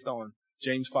is based on,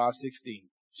 James 5:16.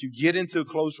 You get into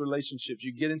close relationships,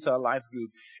 you get into a life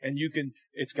group, and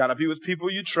it's got to be with people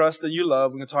you trust and you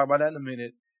love. We're going to talk about that in a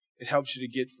minute. It helps you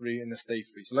to get free and to stay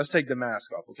free. So let's take the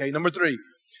mask off, okay? Number 3,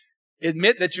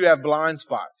 admit that you have blind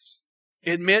spots.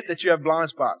 Admit that you have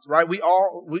blind spots, right?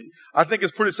 I think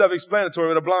it's pretty self-explanatory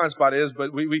what a blind spot is,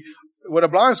 but what a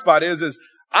blind spot is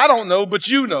I don't know, but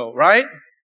you know, right?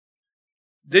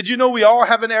 Did you know we all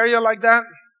have an area like that?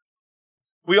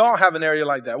 We all have an area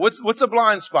like that. What's a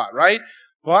blind spot, right?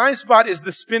 Blind spot is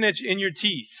the spinach in your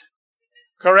teeth.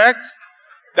 Correct?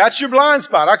 That's your blind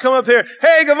spot. I come up here,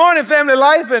 hey, good morning, family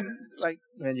life. And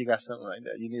man, you got something like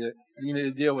that. You need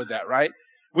to deal with that, right?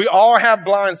 We all have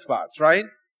blind spots, right?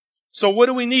 So what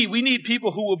do we need? We need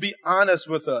people who will be honest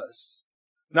with us.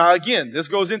 Now, again, this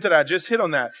goes into that. Just hit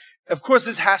on that. Of course,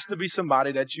 this has to be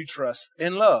somebody that you trust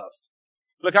and love.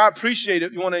 Look, I appreciate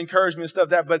it. You want to encourage me and stuff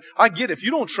but I get it. If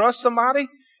you don't trust somebody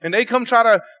and they come try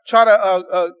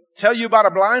to tell you about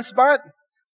a blind spot,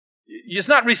 it's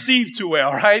not received too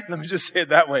well, right? Let me just say it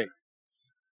that way.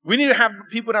 We need to have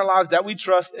people in our lives that we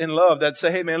trust and love that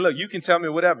say, hey, man, look, you can tell me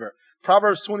whatever.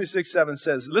 Proverbs 26:7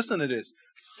 says, listen to this.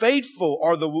 Faithful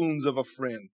are the wounds of a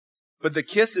friend, but the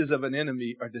kisses of an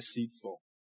enemy are deceitful.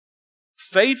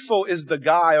 Faithful is the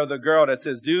guy or the girl that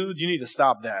says, dude, you need to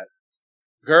stop that.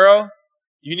 Girl,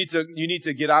 You need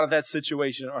to get out of that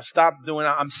situation or stop doing it.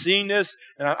 I'm seeing this,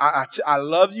 and I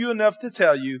love you enough to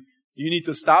tell you, you need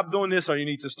to stop doing this or you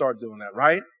need to start doing that,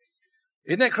 right?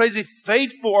 Isn't that crazy?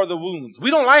 Faithful are the wounds. We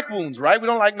don't like wounds, right? We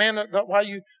don't like, man, why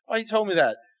you told me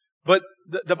that? But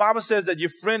the Bible says that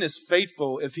your friend is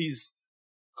faithful if he's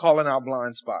calling out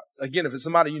blind spots. Again, if it's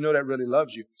somebody you know that really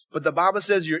loves you. But the Bible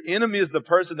says your enemy is the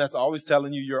person that's always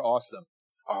telling you you're awesome.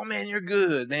 Oh, man, you're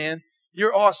good, man.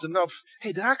 You're awesome. No,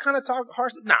 hey, did I kind of talk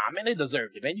harsh? Nah, man, they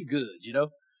deserved it, man. You good, you know?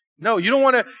 No, you don't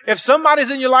want to. If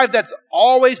somebody's in your life that's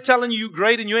always telling you you're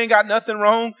great and you ain't got nothing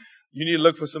wrong, you need to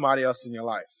look for somebody else in your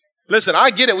life. Listen,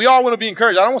 I get it. We all want to be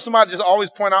encouraged. I don't want somebody to just always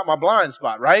point out my blind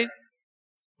spot, right?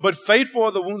 But faithful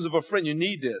are the wounds of a friend. You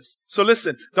need this. So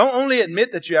listen, don't only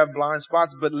admit that you have blind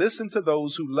spots, but listen to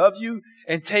those who love you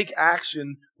and take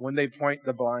action when they point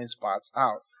the blind spots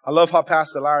out. I love how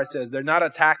Pastor Larry says, they're not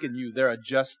attacking you, they're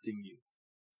adjusting you.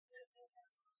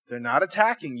 They're not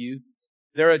attacking you,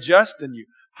 they're adjusting you.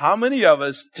 How many of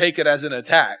us take it as an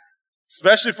attack?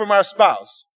 Especially from our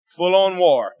spouse. Full on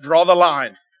war. Draw the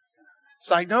line.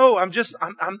 It's like, no, I'm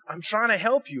trying to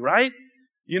help you, right?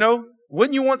 You know,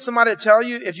 wouldn't you want somebody to tell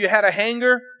you if you had a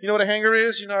hanger? You know what a hanger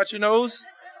is? You know, at your nose?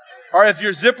 Or if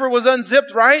your zipper was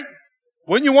unzipped, right?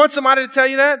 Wouldn't you want somebody to tell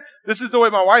you that? This is the way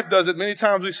my wife does it. Many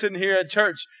times we're sitting here at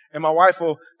church and my wife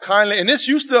will kindly, and this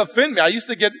used to offend me. I used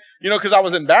to get, because I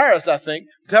was embarrassed, I think,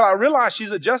 until I realized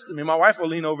she's adjusting me. My wife will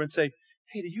lean over and say,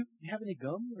 hey, do you have any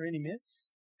gum or any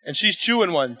mints? And she's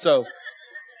chewing one. So,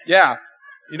 yeah,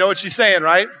 you know what she's saying,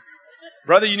 right?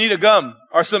 Brother, you need a gum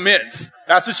or some mints.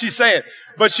 That's what she's saying.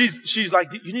 But she's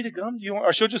like, you need a gum?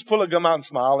 Or she'll just pull a gum out and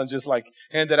smile and just like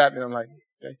hand it at me. I'm like,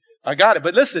 okay, I got it.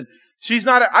 But listen, she's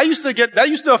not, that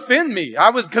used to offend me.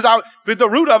 But the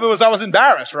root of it was I was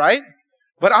embarrassed, right?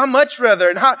 But I much rather,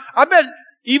 and I bet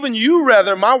even you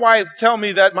rather my wife tell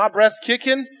me that my breath's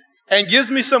kicking and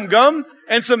gives me some gum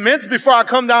and some mints before I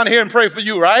come down here and pray for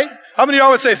you, right? How many of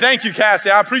y'all would say, thank you, Cassie.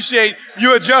 I appreciate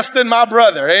you adjusting my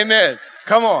brother. Amen.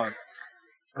 Come on.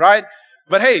 Right?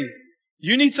 But hey,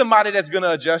 you need somebody that's going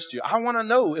to adjust you. I want to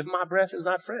know if my breath is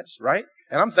not fresh, right?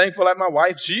 And I'm thankful that my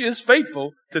wife, she is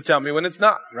faithful to tell me when it's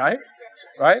not, right?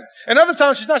 Right? And other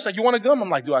times she's not. She's like, you want a gum? I'm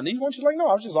like, do I need one? She's like, no,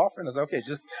 I was just offering. I was like, okay,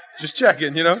 just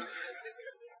checking,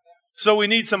 So we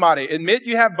need somebody. Admit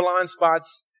you have blind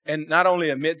spots and not only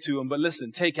admit to them, but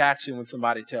listen, take action when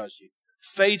somebody tells you.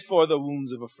 Faithful are the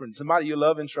wounds of a friend. Somebody you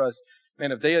love and trust.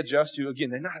 Man, if they adjust you, again,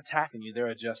 they're not attacking you, they're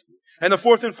adjusting. And the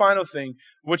fourth and final thing,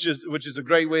 which is a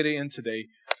great way to end today,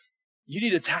 you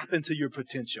need to tap into your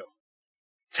potential.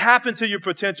 Tap into your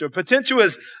potential. Potential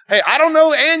is, hey, I don't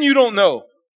know and you don't know.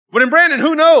 But in Brandon,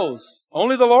 who knows?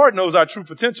 Only the Lord knows our true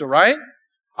potential, right?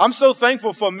 I'm so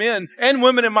thankful for men and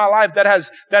women in my life that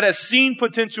has seen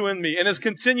potential in me and is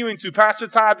continuing to, Pastor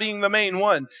Ty being the main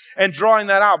one, and drawing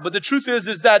that out. But the truth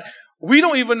is that we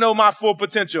don't even know my full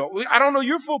potential. I don't know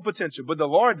your full potential, but the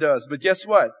Lord does. But guess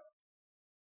what?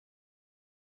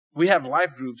 We have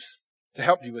life groups to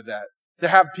help you with that, to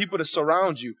have people to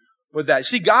surround you with that.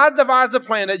 See, God devised a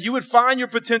plan that you would find your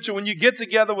potential when you get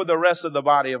together with the rest of the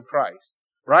body of Christ,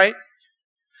 right?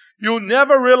 You'll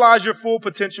never realize your full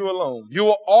potential alone. You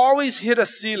will always hit a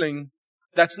ceiling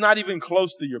that's not even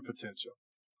close to your potential.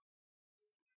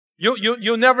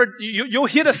 You'll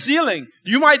hit a ceiling.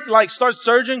 You might start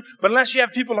surging, but unless you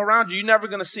have people around you, you're never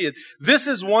going to see it. This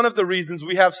is one of the reasons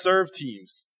we have serve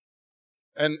teams.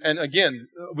 And again,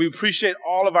 we appreciate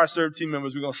all of our serve team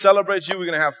members. We're going to celebrate you. We're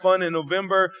going to have fun in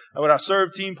November with our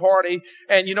serve team party.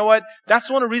 And you know what? That's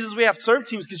one of the reasons we have serve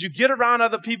teams, because you get around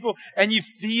other people and you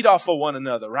feed off of one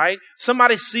another, right?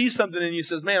 Somebody sees something in you,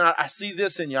 says, man, I see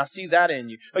this in you. I see that in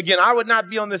you. Again, I would not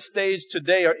be on this stage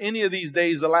today or any of these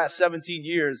days the last 17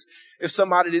 years if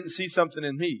somebody didn't see something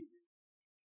in me.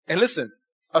 And listen,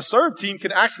 a serve team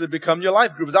can actually become your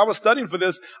life group. As I was studying for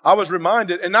this, I was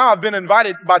reminded, and now I've been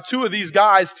invited by two of these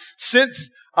guys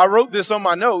since I wrote this on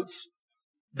my notes.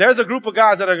 There's a group of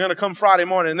guys that are going to come Friday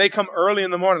morning, and they come early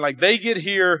in the morning. They get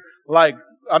here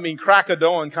crack of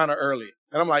dawn kind of early.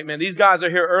 And I'm like, man, these guys are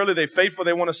here early. They're faithful.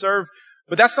 They want to serve.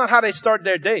 But that's not how they start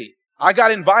their day. I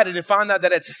got invited and found out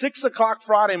that at 6 o'clock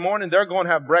Friday morning, they're going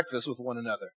to have breakfast with one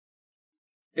another.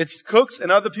 It's cooks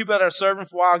and other people that are serving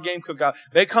for Wild Game Cookout.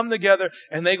 They come together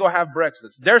and they go have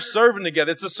breakfast. They're serving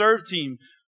together. It's a serve team.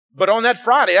 But on that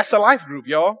Friday, that's a life group,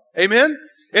 y'all. Amen?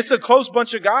 It's a close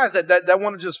bunch of guys that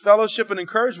want to just fellowship and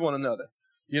encourage one another.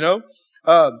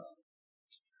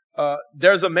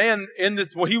 There's a man in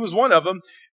this, he was one of them,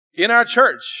 in our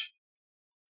church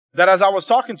that as I was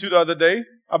talking to the other day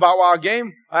about Wild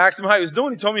Game, I asked him how he was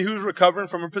doing. He told me he was recovering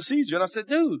from a procedure. And I said,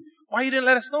 dude, why you didn't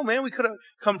let us know, man? We could have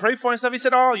come pray for him and stuff. He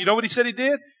said, oh, you know what he said he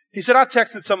did? He said, I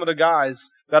texted some of the guys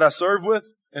that I serve with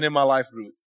and in my life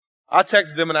group. I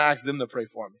texted them and I asked them to pray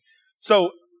for me.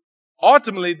 So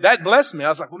ultimately, that blessed me. I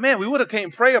was like, well, man, we would have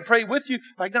came pray or prayed with you.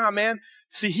 Like, nah, man.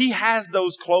 See, he has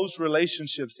those close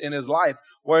relationships in his life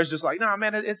where it's just like, nah,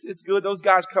 man, it's good. Those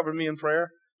guys cover me in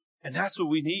prayer. And that's what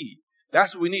we need.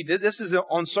 That's what we need. This is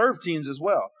on serve teams as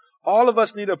well. All of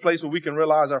us need a place where we can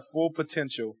realize our full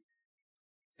potential.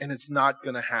 And it's not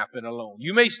going to happen alone.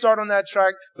 You may start on that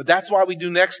track, but that's why we do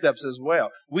Next Steps as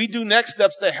well. We do Next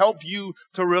Steps to help you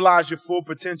to realize your full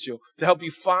potential, to help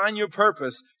you find your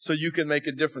purpose so you can make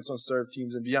a difference on serve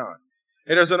teams and beyond.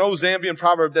 And there's an old Zambian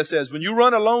proverb that says, when you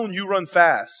run alone, you run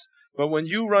fast. But when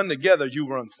you run together, you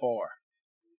run far.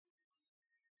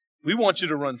 We want you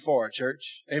to run far,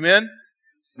 church. Amen?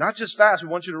 Not just fast, we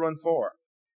want you to run far.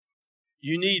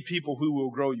 You need people who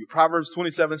will grow you. Proverbs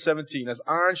 27:17. As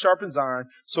iron sharpens iron,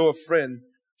 so a friend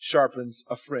sharpens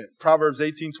a friend. Proverbs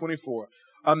 18:24.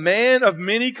 A man of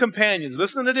many companions,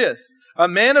 listen to this. A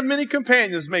man of many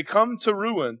companions may come to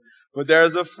ruin, but there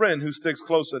is a friend who sticks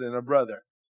closer than a brother.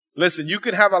 Listen, you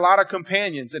can have a lot of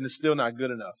companions and it's still not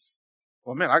good enough.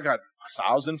 Well, man, I got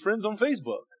 1,000 friends on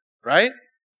Facebook, right?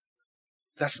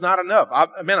 That's not enough.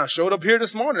 I showed up here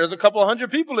this morning. There's a couple of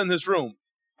hundred people in this room.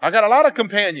 I got a lot of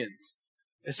companions.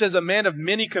 It says a man of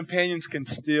many companions can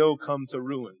still come to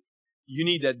ruin. You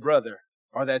need that brother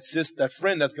or that sister, that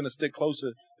friend that's going to stick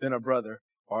closer than a brother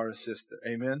or a sister.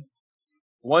 Amen.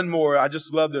 One more. I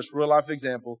just love this real life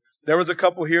example. There was a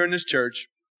couple here in this church,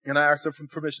 and I asked her for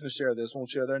permission to share this.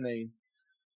 Won't share their name.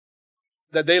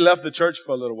 That they left the church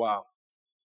for a little while.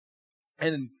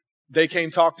 And they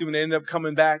came talk to me and they ended up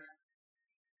coming back.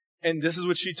 And this is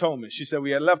what she told me. She said,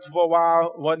 we had left for a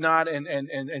while, whatnot,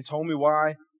 and told me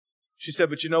why. She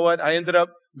said, but you know what? I ended up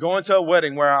going to a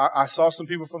wedding where I saw some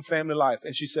people from family life.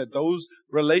 And she said, those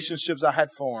relationships I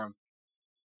had formed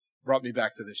brought me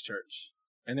back to this church.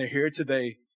 And they're here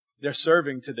today. They're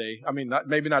serving today. I mean,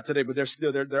 maybe not today, but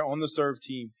they're on the serve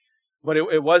team. But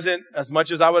it wasn't as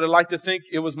much as I would have liked to think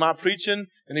it was my preaching.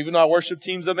 And even though our worship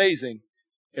team's amazing,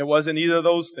 it wasn't either of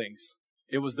those things.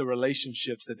 It was the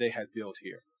relationships that they had built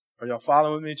here. Are y'all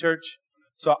following me, church?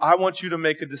 So I want you to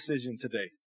make a decision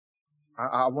today.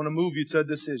 I want to move you to a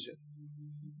decision.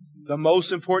 The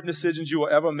most important decisions you will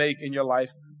ever make in your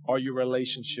life are your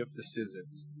relationship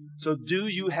decisions. So do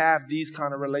you have these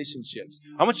kind of relationships?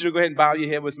 I want you to go ahead and bow your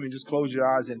head with me and just close your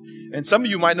eyes. And some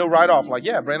of you might know right off, like,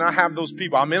 yeah, Brandon, I have those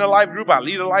people. I'm in a life group. I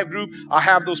lead a life group. I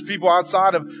have those people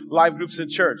outside of life groups at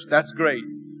church. That's great.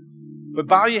 But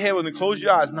bow your head with me, close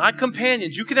your eyes. Not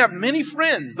companions. You can have many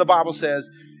friends, the Bible says,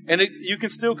 and you can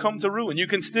still come to ruin.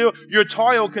 Your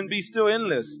toil can be still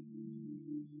endless.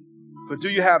 But do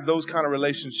you have those kind of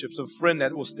relationships, a friend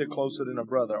that will stick closer than a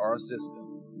brother or a sister?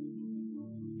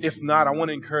 If not, I want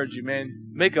to encourage you, man,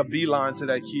 make a beeline to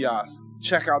that kiosk.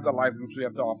 Check out the life groups we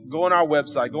have to offer. Go on our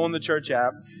website. Go on the church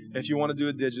app. If you want to do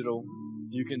it digital,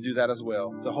 you can do that as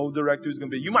well. The whole directory is going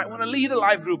to be, you might want to lead a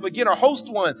life group again or host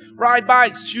one, ride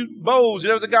bikes, shoot bows.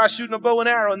 There was a guy shooting a bow and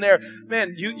arrow in there.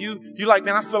 Man, you like,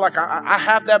 man, I feel like I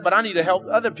have that, but I need to help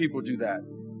other people do that.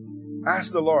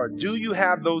 Ask the Lord, do you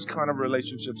have those kind of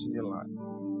relationships in your life?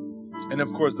 And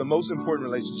of course, the most important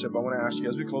relationship I want to ask you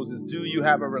as we close is, do you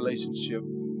have a relationship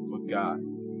with God?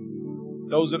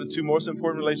 Those are the two most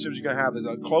important relationships you're going to have, is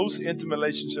a close, intimate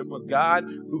relationship with God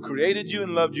who created you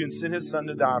and loved you and sent his son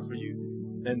to die for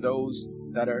you. And those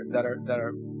that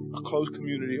are a close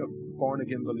community of born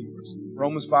again believers.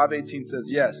 Romans 5:18 says,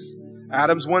 yes,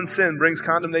 Adam's one sin brings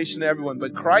condemnation to everyone,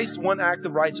 but Christ's one act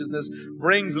of righteousness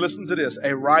brings, listen to this,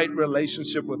 a right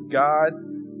relationship with God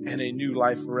and a new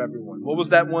life for everyone. What was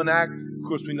that one act? Of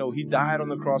course, we know he died on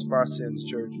the cross for our sins,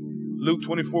 church. Luke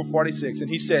 24:46, and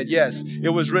he said, yes, it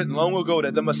was written long ago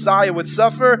that the Messiah would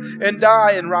suffer and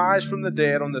die and rise from the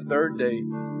dead on the third day.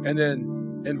 And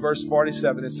then in verse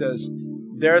 47, it says,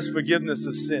 there is forgiveness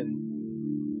of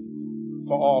sin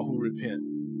for all who repent.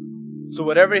 So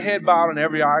with every head bowed and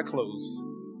every eye closed,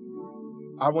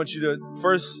 I want you to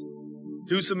first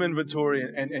do some inventory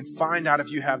and find out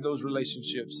if you have those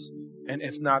relationships. And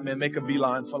if not, man, make a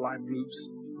beeline for life groups.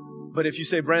 But if you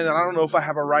say, Brandon, I don't know if I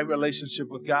have a right relationship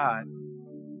with God.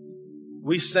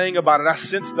 We sang about it. I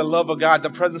sense the love of God, the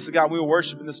presence of God. We were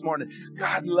worshiping this morning.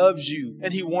 God loves you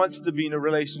and he wants to be in a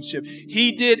relationship.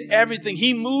 He did everything.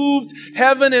 He moved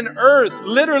heaven and earth,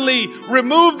 literally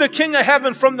removed the King of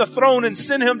heaven from the throne and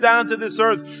sent him down to this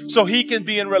earth so he can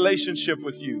be in relationship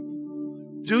with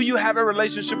you. Do you have a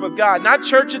relationship with God? Not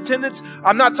church attendance.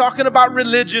 I'm not talking about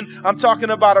religion. I'm talking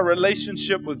about a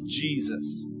relationship with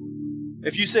Jesus.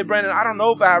 If you say, Brandon, I don't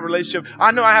know if I have a relationship.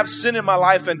 I know I have sin in my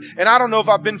life and I don't know if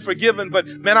I've been forgiven, but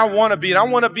man, I want to be. And I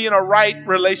want to be in a right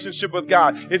relationship with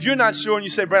God. If you're not sure and you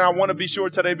say, Brandon, I want to be sure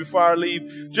today before I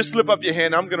leave, just slip up your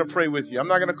hand. I'm going to pray with you. I'm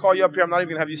not going to call you up here. I'm not even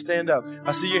going to have you stand up.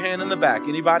 I see your hand in the back.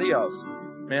 Anybody else?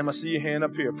 Ma'am, I see your hand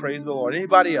up here. Praise the Lord.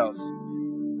 Anybody else?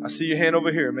 I see your hand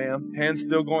over here, ma'am. Hand's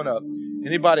still going up.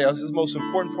 Anybody else? This is the most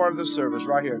important part of the service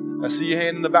right here. I see your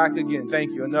hand in the back again.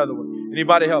 Thank you. Another one.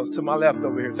 Anybody else? To my left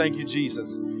over here. Thank you,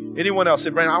 Jesus. Anyone else? Say,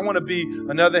 Brandon, I want to be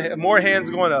more hands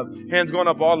going up. Hands going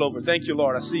up all over. Thank you,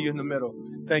 Lord. I see you in the middle.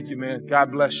 Thank you, man.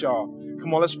 God bless y'all.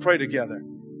 Come on, let's pray together.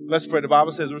 Let's pray. The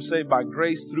Bible says we're saved by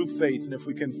grace through faith. And if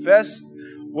we confess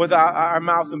with our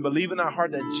mouth and believe in our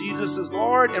heart that Jesus is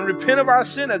Lord and repent of our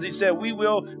sin, as he said, we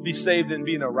will be saved and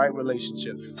be in a right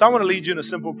relationship. So I want to lead you in a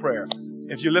simple prayer.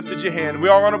 If you lifted your hand, we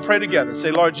all want to pray together.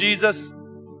 Say, Lord Jesus,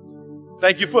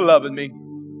 thank you for loving me.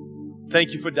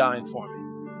 Thank you for dying for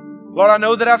me. Lord, I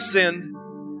know that I've sinned,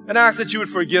 and I ask that you would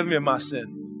forgive me of my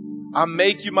sin. I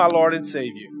make you my Lord and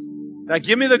Savior. Now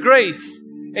give me the grace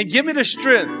and give me the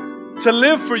strength to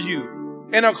live for you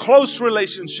in a close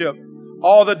relationship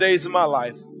all the days of my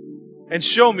life. And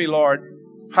show me, Lord,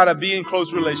 how to be in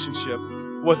close relationship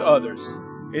with others.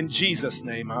 In Jesus'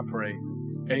 name I pray.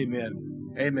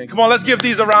 Amen. Amen. Come on, let's give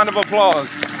these a round of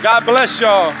applause. God bless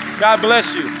y'all. God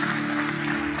bless you.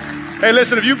 Hey,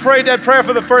 listen, if you prayed that prayer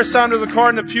for the first time, there's a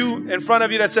card in the pew in front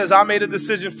of you that says, I made a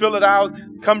decision, fill it out.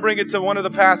 Come bring it to one of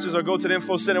the pastors or go to the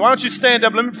info center. Why don't you stand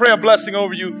up? Let me pray a blessing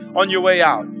over you on your way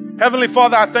out. Heavenly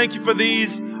Father, I thank you for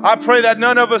these. I pray that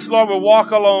none of us, Lord, will walk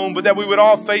alone, but that we would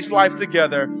all face life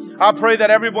together. I pray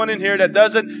that everyone in here that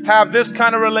doesn't have this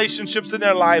kind of relationships in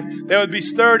their life, they would be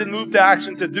stirred and moved to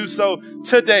action to do so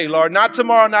today, Lord. Not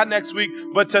tomorrow, not next week,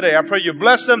 but today. I pray you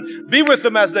bless them. Be with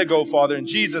them as they go, Father. In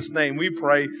Jesus' name we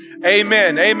pray.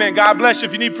 Amen. Amen. God bless you.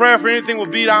 If you need prayer for anything, we'll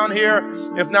be down here.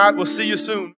 If not, we'll see you soon.